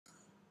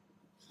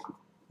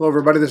Hello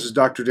everybody, this is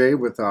Dr. Dave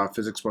with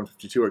Physics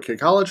 152 at K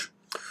College.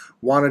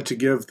 Wanted to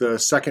give the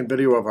second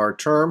video of our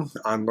term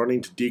on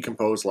learning to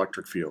decompose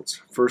electric fields.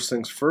 First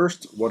things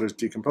first, what does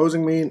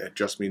decomposing mean? It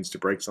just means to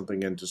break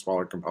something into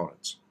smaller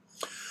components.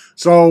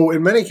 So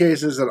in many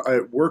cases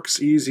it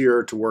works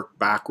easier to work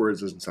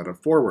backwards instead of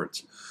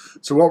forwards.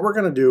 So what we're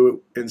going to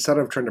do, instead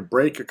of trying to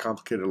break a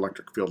complicated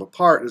electric field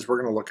apart, is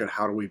we're going to look at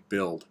how do we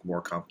build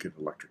more complicated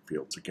electric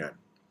fields again.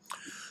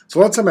 So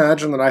let's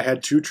imagine that I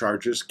had two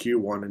charges,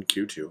 Q1 and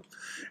Q2,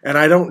 and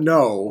I don't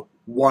know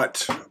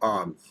what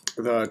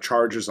the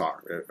charges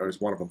are.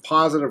 Is one of them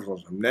positive, is one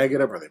of them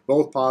negative? Are they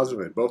both positive?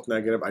 Are they both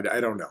negative?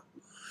 I don't know.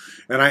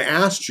 And I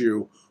asked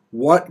you,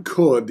 what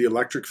could the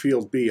electric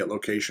field be at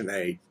location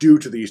A due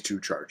to these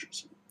two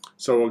charges?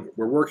 So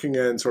we're working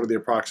in sort of the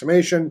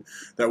approximation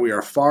that we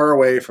are far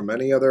away from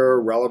any other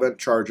relevant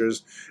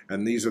charges,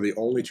 and these are the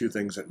only two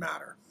things that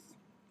matter.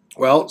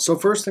 Well, so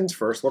first things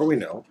first, what do we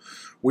know?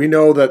 We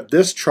know that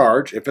this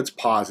charge, if it's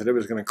positive,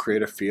 is going to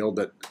create a field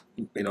that,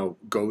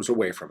 goes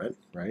away from it,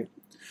 right?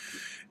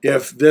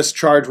 If this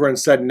charge were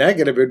instead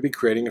negative, it would be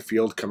creating a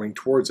field coming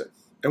towards it.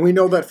 And we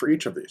know that for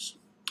each of these.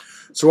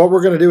 So what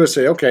we're going to do is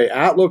say, okay,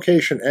 at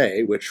location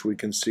A, which we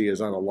can see is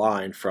on a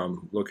line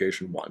from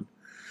location 1,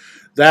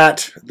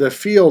 that the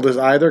field is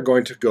either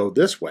going to go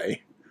this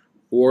way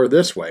or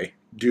this way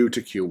due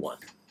to Q1.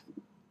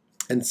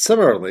 And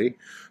similarly,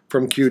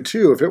 from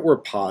Q2, if it were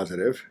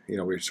positive,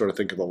 we sort of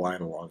think of the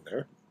line along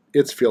there,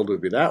 its field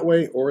would be that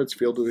way or its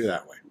field would be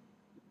that way.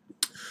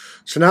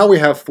 So now we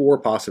have four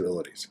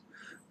possibilities.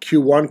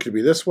 Q1 could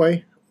be this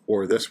way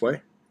or this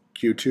way.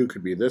 Q2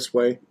 could be this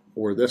way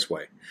or this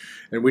way.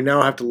 And we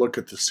now have to look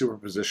at the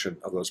superposition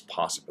of those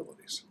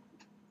possibilities.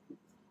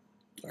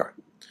 All right.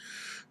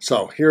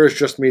 So here is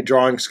just me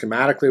drawing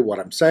schematically what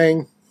I'm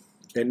saying.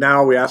 And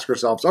now we ask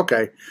ourselves,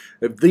 okay,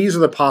 if these are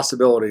the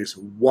possibilities,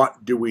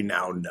 what do we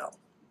now know?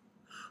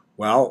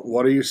 Well,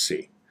 what do you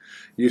see?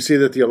 You see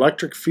that the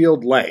electric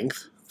field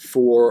length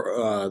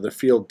for the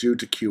field due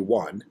to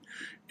Q1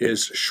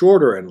 is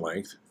shorter in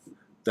length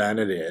than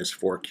it is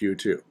for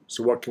Q2.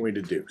 So what can we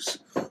deduce?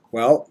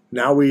 Well,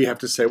 now we have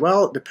to say,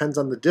 well, it depends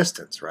on the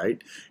distance,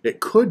 right?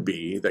 It could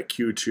be that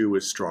Q2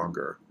 is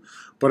stronger,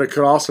 but it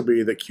could also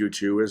be that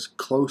Q2 is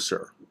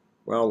closer.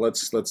 Well,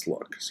 let's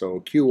look. So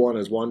Q1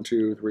 is 1,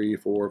 2, 3,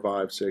 4,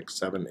 5, 6,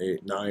 7,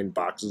 8, 9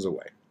 boxes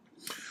away.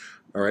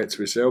 All right, so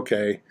we say,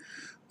 okay,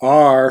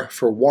 R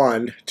for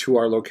 1 to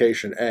our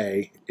location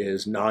A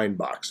is 9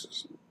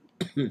 boxes.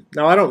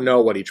 Now, I don't know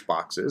what each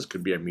box is.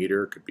 Could be a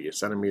meter, could be a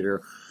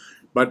centimeter,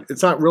 but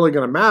it's not really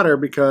going to matter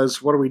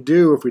because what do we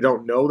do if we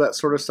don't know that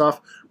sort of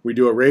stuff? We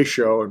do a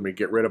ratio and we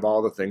get rid of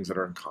all the things that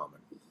are in common.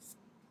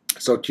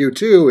 So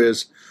Q2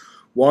 is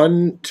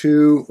 1,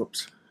 2,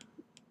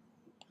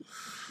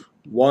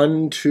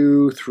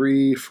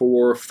 3,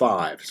 4,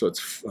 5. So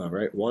it's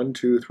right, 1,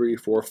 2, 3,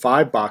 4,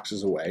 5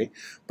 boxes away,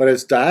 but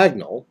it's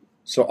diagonal.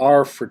 So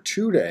R for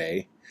 2 to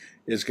A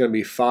is going to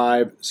be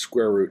 5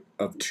 square root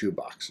of 2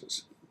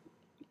 boxes.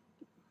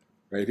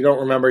 Right? If you don't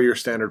remember your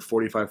standard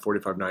 45,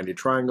 45, 90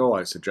 triangle,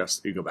 I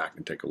suggest that you go back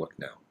and take a look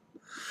now.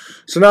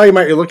 So now you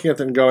might be looking at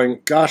it and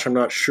going, gosh, I'm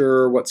not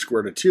sure what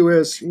square root of 2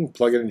 is. You can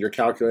plug it into your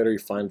calculator. You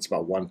find it's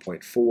about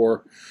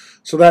 1.4.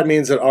 So that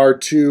means that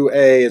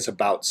R2A is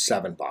about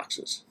 7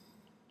 boxes.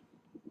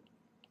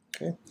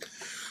 Okay.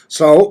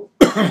 So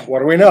what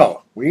do we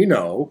know? We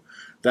know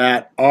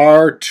that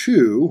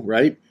R2,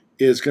 right,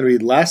 is going to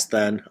be less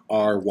than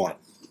R1.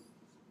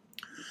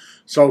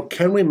 So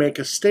can we make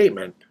a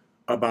statement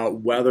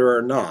about whether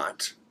or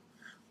not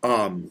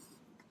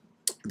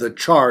the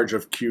charge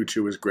of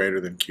Q2 is greater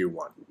than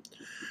Q1?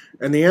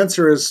 And the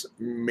answer is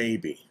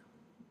maybe.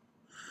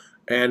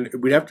 And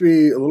we'd have to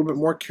be a little bit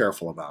more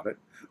careful about it.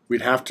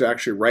 We'd have to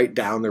actually write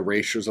down the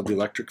ratios of the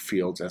electric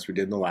fields as we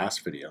did in the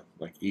last video,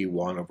 like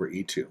E1 over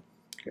E2.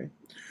 Okay?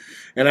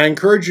 And I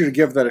encourage you to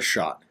give that a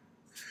shot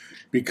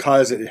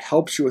because it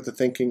helps you with the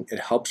thinking, it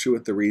helps you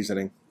with the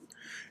reasoning.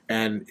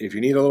 And if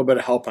you need a little bit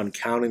of help on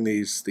counting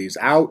these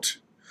out,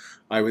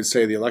 I would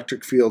say the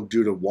electric field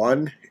due to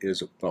 1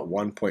 is about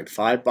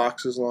 1.5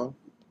 boxes long.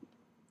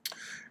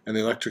 And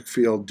the electric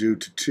field due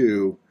to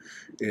 2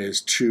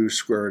 is 2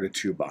 square root of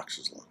 2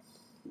 boxes long.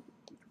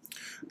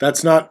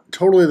 That's not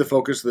totally the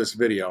focus of this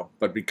video,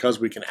 but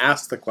because we can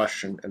ask the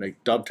question and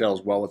it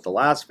dovetails well with the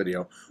last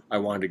video, I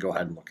wanted to go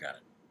ahead and look at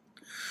it.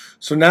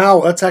 So now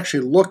let's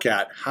actually look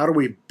at how do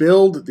we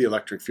build the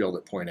electric field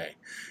at point A.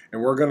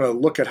 And we're going to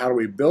look at how do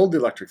we build the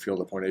electric field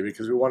at point A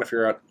because we want to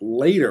figure out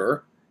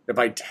later, if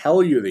I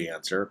tell you the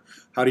answer,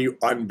 how do you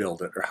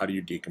unbuild it or how do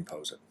you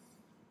decompose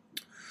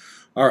it?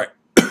 All right,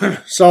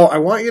 so I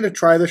want you to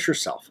try this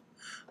yourself.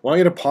 I want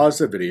you to pause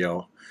the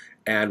video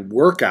and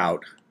work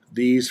out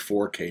these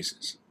 4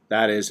 cases.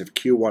 That is, if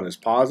Q1 is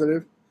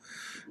positive,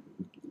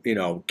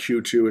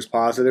 Q2 is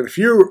positive. If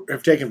you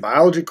have taken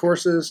biology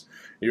courses,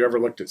 you ever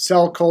looked at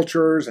cell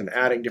cultures and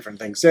adding different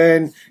things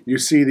in, you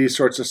see these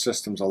sorts of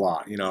systems a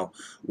lot.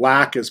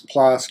 LAC is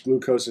plus,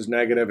 glucose is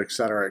negative, et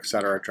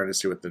cetera, trying to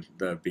see what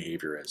the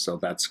behavior is. So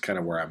that's kind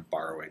of where I'm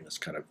borrowing this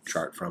kind of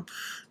chart from,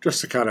 just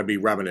to kind of be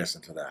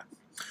reminiscent of that.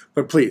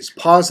 But please,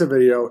 pause the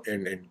video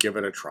and give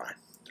it a try.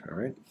 All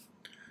right?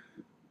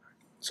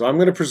 So I'm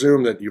going to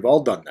presume that you've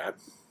all done that.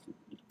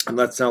 And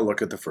let's now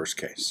look at the first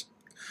case.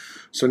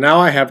 So now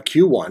I have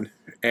Q1,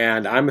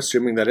 and I'm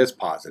assuming that it's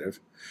positive.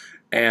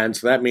 And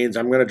so that means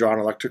I'm going to draw an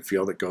electric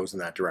field that goes in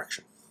that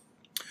direction.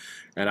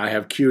 And I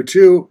have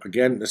Q2,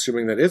 again,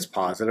 assuming that it's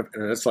positive,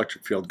 and this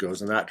electric field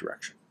goes in that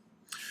direction.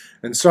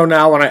 And so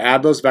now when I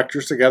add those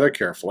vectors together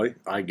carefully,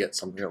 I get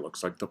something that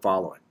looks like the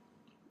following.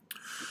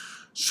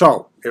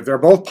 So if they're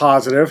both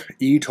positive,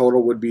 E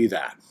total would be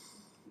that.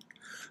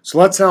 So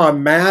let's now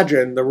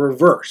imagine the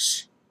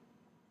reverse.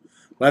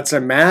 Let's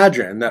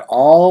imagine that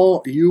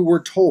all you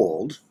were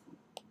told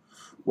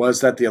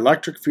was that the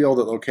electric field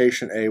at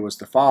location A was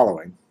the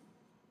following,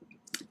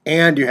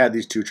 and you had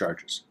these two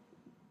charges.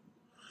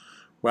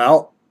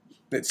 Well,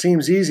 it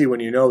seems easy when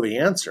you know the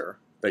answer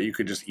that you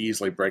could just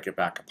easily break it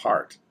back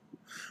apart.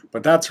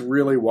 But that's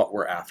really what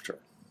we're after.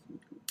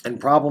 And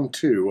problem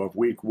 2 of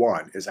week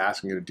 1 is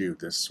asking you to do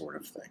this sort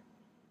of thing.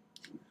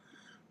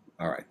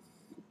 All right,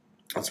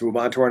 let's move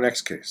on to our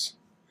next case.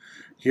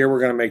 Here we're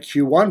going to make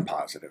Q1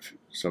 positive.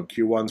 So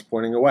Q1's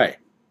pointing away,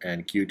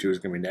 and Q2 is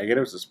going to be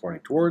negative, so it's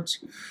pointing towards.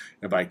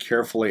 If I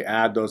carefully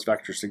add those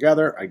vectors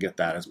together, I get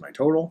that as my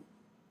total.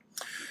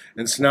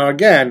 And so now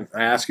again,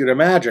 I ask you to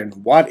imagine,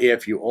 what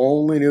if you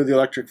only knew the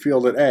electric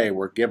field at A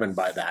were given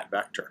by that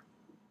vector?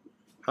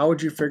 How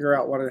would you figure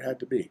out what it had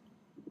to be?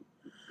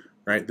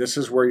 Right? This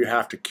is where you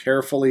have to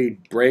carefully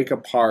break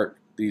apart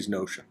these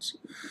notions.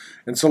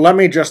 And so I'm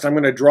going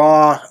to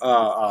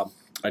draw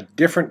a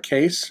different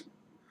case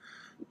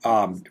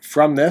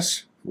from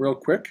this real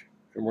quick.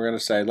 And we're going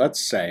to say, let's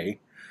say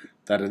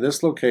that at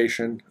this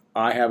location,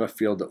 I have a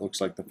field that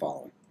looks like the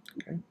following.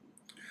 Okay?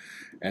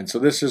 And so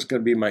this is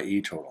going to be my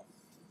E total.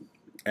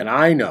 And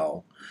I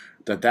know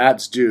that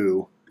that's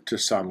due to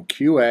some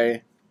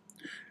QA,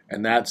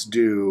 and that's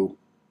due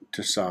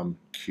to some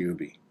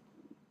QB.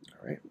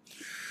 All right.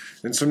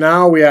 And so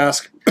now we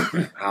ask,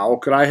 how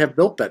could I have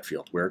built that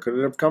field? Where could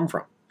it have come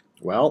from?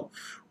 Well,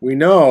 we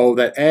know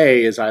that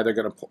A is either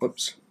going to,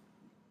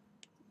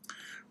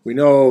 we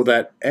know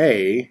that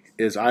A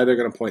is either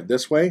going to point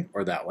this way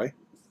or that way.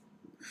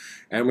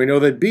 And we know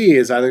that B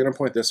is either going to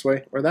point this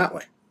way or that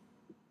way.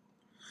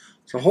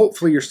 So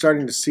hopefully you're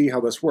starting to see how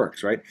this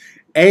works, right?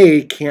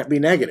 A can't be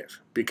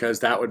negative because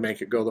that would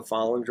make it go the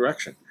following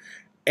direction.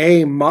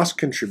 A must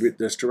contribute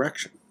this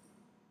direction.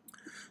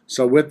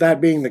 So with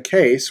that being the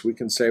case, we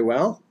can say,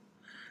 well,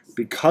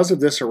 because of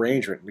this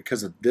arrangement,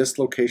 because of this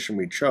location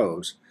we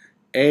chose,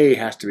 A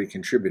has to be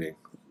contributing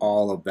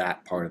all of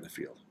that part of the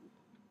field.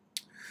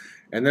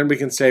 And then we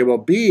can say, well,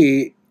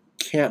 B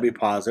can't be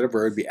positive,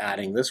 or it would be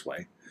adding this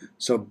way.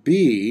 So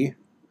B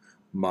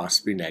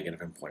must be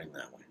negative and pointing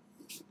that way.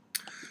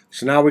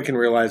 So now we can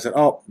realize that,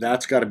 oh,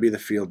 that's got to be the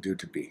field due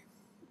to B.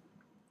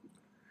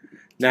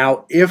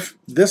 Now, if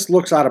this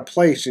looks out of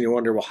place and you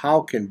wonder, well,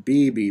 how can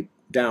B be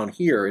down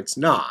here? It's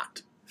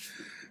not.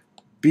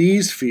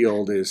 B's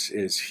field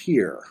is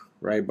here,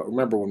 right? But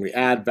remember, when we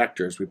add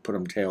vectors, we put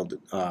them tail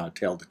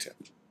to tip.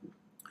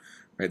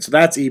 Right, so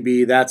that's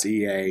EB, that's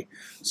EA.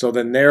 So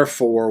then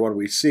therefore, what do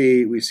we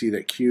see? We see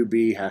that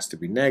QB has to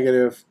be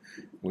negative,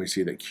 and we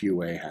see that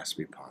QA has to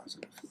be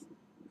positive.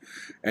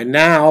 And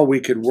now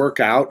we could work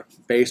out,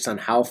 based on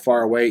how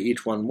far away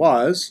each one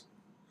was,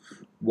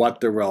 what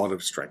the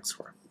relative strengths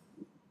were.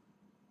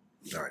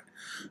 All right,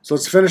 so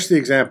let's finish the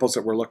examples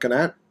that we're looking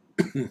at.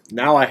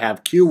 Now I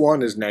have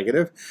Q1 is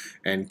negative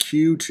and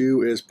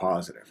Q2 is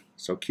positive.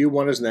 So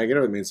Q1 is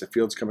negative, it means the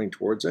field's coming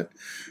towards it.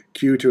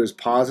 Q2 is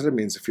positive, it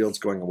means the field's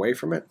going away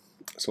from it.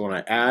 So when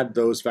I add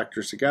those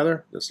vectors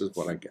together, this is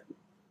what I get.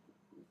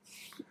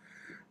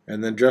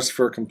 And then just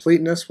for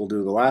completeness, we'll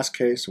do the last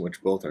case in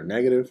which both are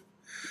negative.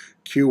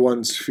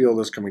 Q1's field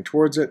is coming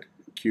towards it,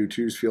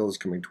 Q2's field is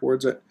coming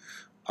towards it.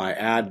 I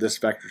add this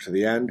vector to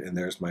the end, and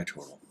there's my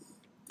total.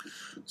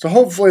 So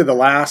hopefully the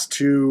last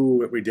two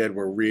that we did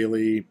were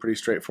really pretty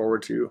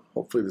straightforward to you.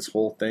 Hopefully this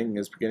whole thing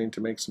is beginning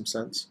to make some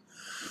sense.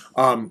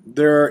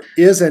 There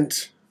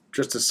isn't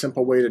just a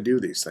simple way to do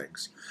these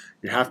things.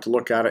 You have to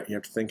look at it, you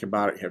have to think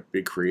about it, you have to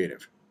be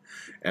creative.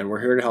 And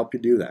we're here to help you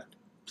do that.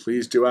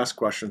 Please do ask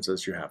questions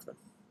as you have them.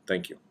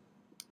 Thank you.